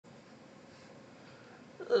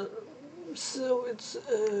So it's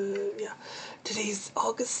yeah, today's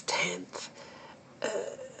August 10th.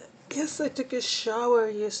 Yes, I took a shower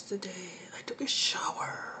yesterday. I took a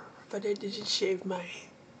shower, but I didn't shave my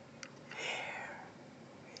hair.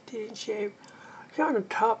 I didn't shave. Here on the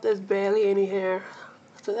top, there's barely any hair,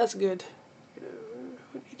 so that's good.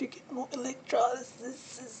 We need to get more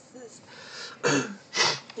electrolysis.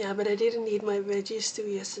 Yeah, but I didn't eat my veggies too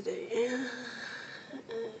yesterday.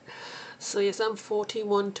 So yes, I'm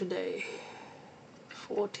 41 today.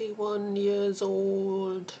 41 years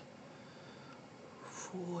old.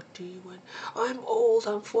 41. I'm old.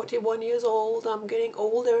 I'm 41 years old. I'm getting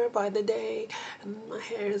older by the day, and my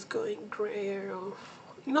hair is going grayer.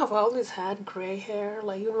 You know, I've always had gray hair.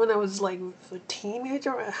 Like, even when I was like a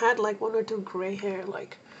teenager, I had like one or two gray hair.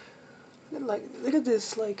 Like, look at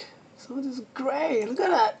this. Like, some of this gray. Look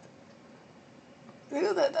at that. Look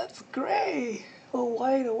at that. That's gray. Or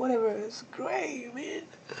white or whatever. It's gray, man.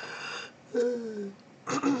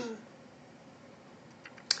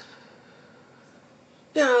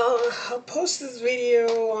 Now, I'll post this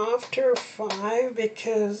video after 5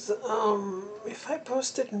 because if I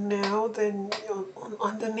post it now, then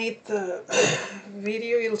underneath the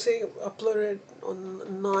video you'll see uploaded on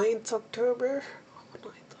 9th October,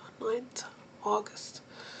 9th August,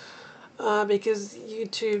 because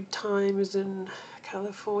YouTube time is in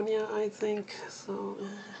California, I think, so...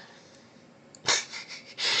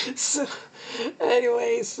 So,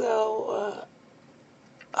 anyway, so...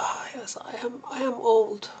 yes, I am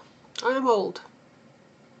old. I am old.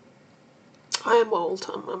 I am old.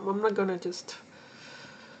 I'm not gonna just...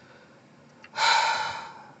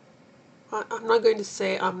 I'm not going to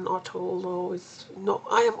say I'm not old or it's... No,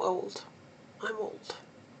 I am old. I'm old.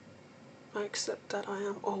 I accept that I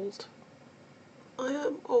am old. I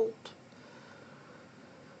am old.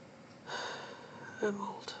 I'm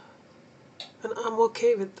old. And I'm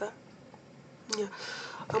okay with that. Yeah,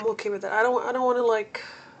 I'm okay with that. I don't want to, like...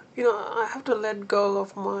 You know, I have to let go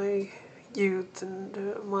of my youth and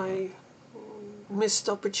my missed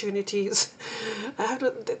opportunities. I have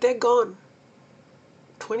to... They're gone.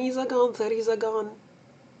 20s are gone, 30s are gone.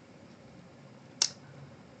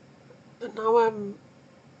 And now I'm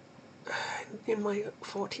in my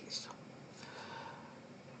 40s.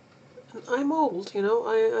 And I'm old, you know.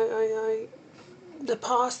 The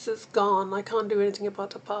past is gone. I can't do anything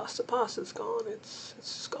about the past. The past is gone.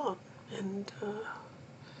 It's gone. And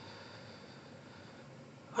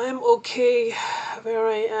I am okay where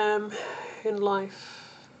I am in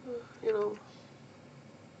life, you know.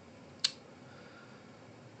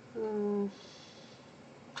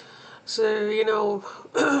 So, you know,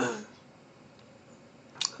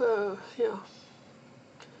 yeah,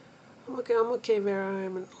 I'm okay where I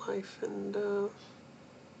am in life, and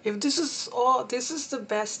if this is all, this is the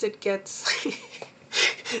best it gets.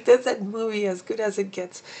 That's that movie, As Good as It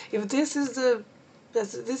Gets. If this is the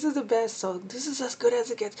best song, this is as good as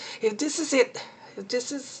it gets. If this is it, if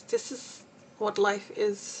this is what life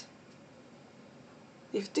is.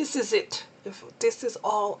 If this is it, if this is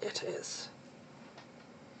all it is,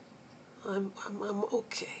 I'm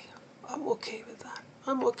okay. I'm okay with that.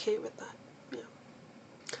 I'm okay with that. Yeah.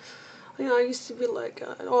 You know, I used to be like,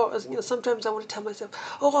 you know, sometimes I want to tell myself,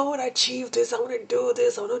 oh, I want to achieve this, I want to do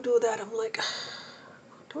this, I want to do that. I'm like,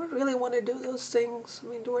 do I really want to do those things? I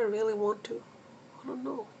mean, do I really want to? I don't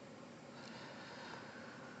know.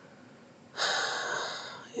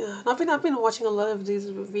 Yeah, I've been watching a lot of these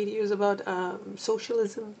videos about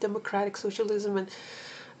socialism, democratic socialism, and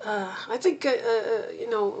I think you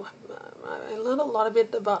know, I learned a lot of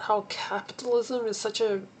it about how capitalism is such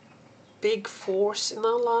a big force in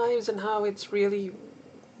our lives and how it's really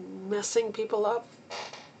messing people up.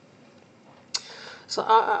 So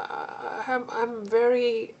I'm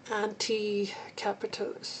very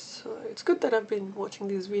anti-capitalist. So it's good that I've been watching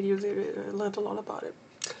these videos. I learned a lot about it.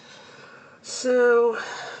 So,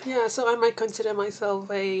 yeah, so I might consider myself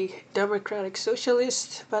a democratic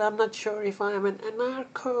socialist, but I'm not sure if I'm an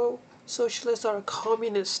anarcho-socialist or a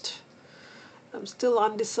communist. I'm still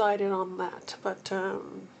undecided on that, but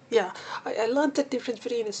yeah, I learned the difference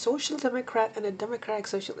between a social democrat and a democratic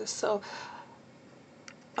socialist. So,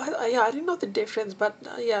 yeah, I didn't know the difference, but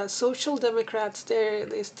yeah, social democrats,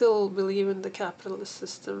 they still believe in the capitalist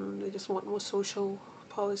system. They just want more social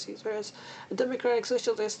policies, whereas a democratic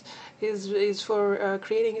socialist is for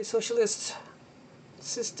creating a socialist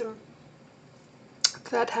system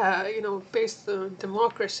that you know, based on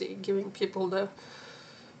democracy, giving people the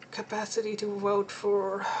capacity to vote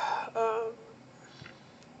for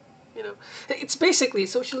you know, it's basically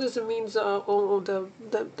socialism means all the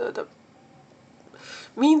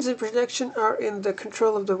Means of production are in the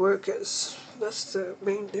control of the workers. That's the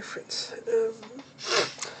main difference.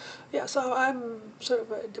 Yeah, so I'm sort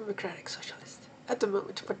of a democratic socialist at the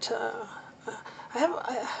moment, but I'm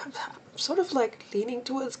sort of like leaning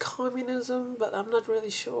towards communism, but I'm not really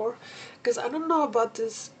sure because I don't know about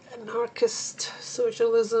this anarchist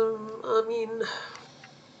socialism. I mean,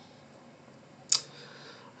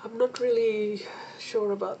 I'm not really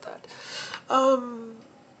sure about that.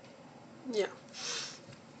 Yeah.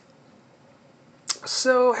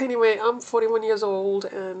 So anyway, I'm 41 years old,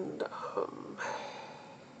 and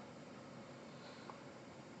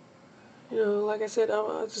like I said,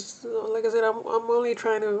 I'm only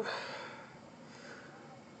trying to.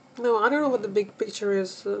 No, I don't know what the big picture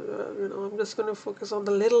is. I'm just gonna focus on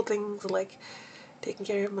the little things like taking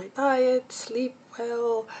care of my diet, sleep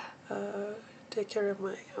well, uh, take care of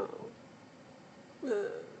my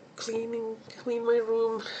clean my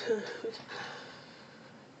room.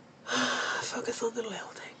 Focus on the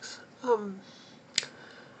little things.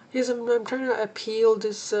 Yes, I'm trying to appeal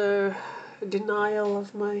this denial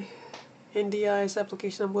of my NDIS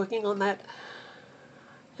application. I'm working on that.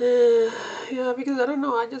 Yeah, because I don't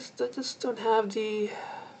know. I just don't have the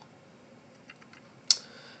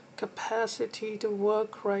capacity to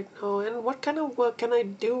work right now. And what kind of work can I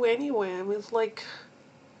do anyway? I mean, it's like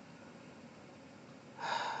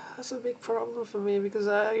that's a big problem for me because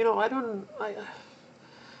I don't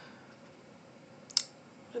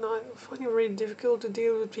I find it really difficult to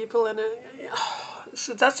deal with people, and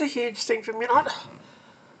so that's a huge thing for me.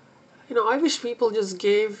 I wish people just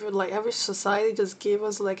gave, like, I wish society just gave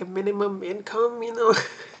us like a minimum income.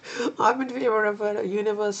 I'm in favor of a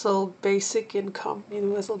universal basic income.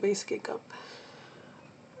 Universal basic income.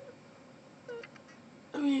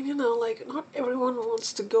 I mean, like, not everyone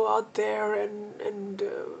wants to go out there and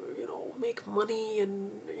make money,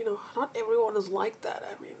 and not everyone is like that.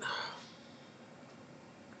 I mean,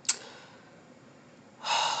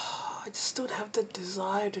 I just don't have the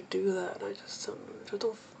desire to do that. I just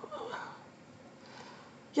don't.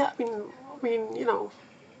 Yeah, I mean,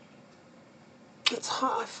 it's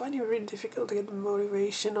hard. I find it really difficult to get the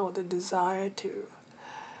motivation or the desire to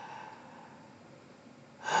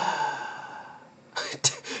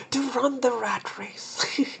to run the rat race.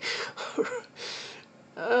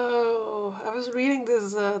 Oh, I was reading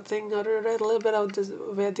this thing. I read a little bit of this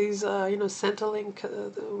where these, Centrelink,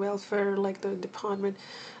 the welfare, like the department,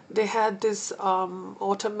 they had this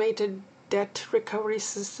automated debt recovery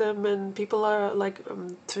system, and people are like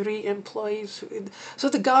three employees. So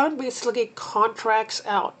the government basically contracts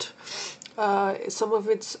out some of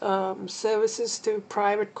its services to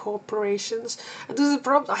private corporations, and this is a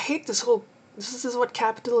problem. I hate this whole. This is what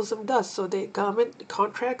capitalism does. So the government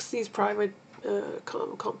contracts these private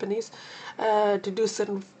companies to do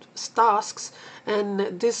certain tasks, and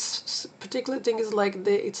this particular thing is like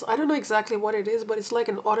it's I don't know exactly what it is, but it's like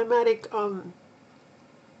an automatic.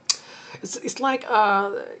 It's like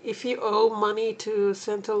if you owe money to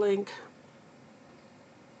Centrelink,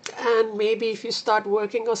 and maybe if you start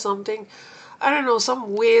working or something, I don't know,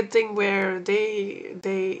 some weird thing where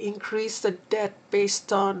they increase the debt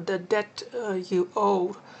based on the debt you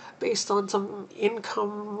owe, based on some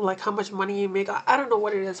income, like how much money you make. I don't know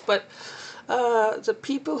what it is, but the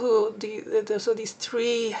people who so these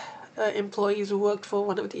three employees who worked for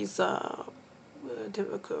one of these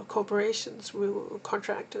corporations,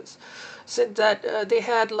 contractors, said that they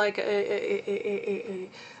had like a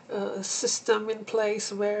system in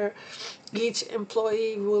place where each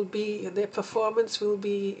employee their performance will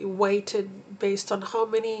be weighted based on how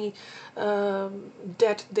many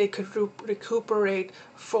debt they could recuperate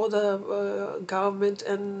for the government,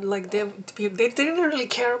 and like they didn't really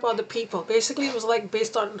care about the people. Basically, it was like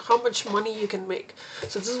based on how much money you can make.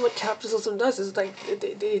 So this is what capitalism does. Is like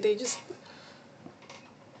they just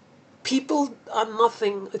people are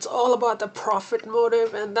nothing. It's all about the profit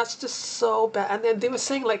motive, and that's just so bad. And then they were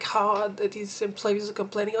saying like how these employees are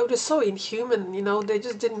complaining, oh, they're so inhuman. They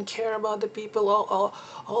just didn't care about the people.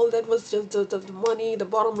 All that was just the money, the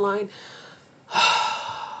bottom line.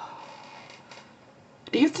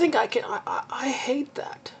 Do you think I can? I hate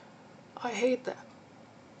that. I hate that.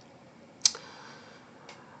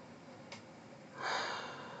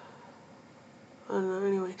 I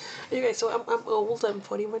don't know. Anyway, so I'm old. I'm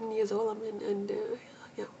 41 years old. I'm in, and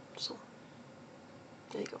yeah. So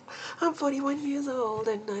there you go. I'm 41 years old,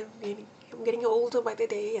 and I'm getting older by the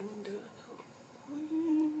day, and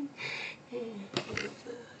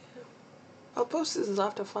I'll post this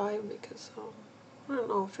after 5 because I don't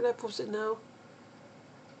know. Should I post it now?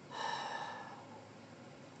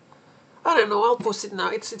 I don't know. I'll post it now.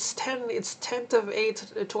 It's 10th of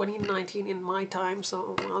 8th 2019 in my time,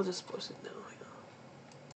 so I'll just post it now.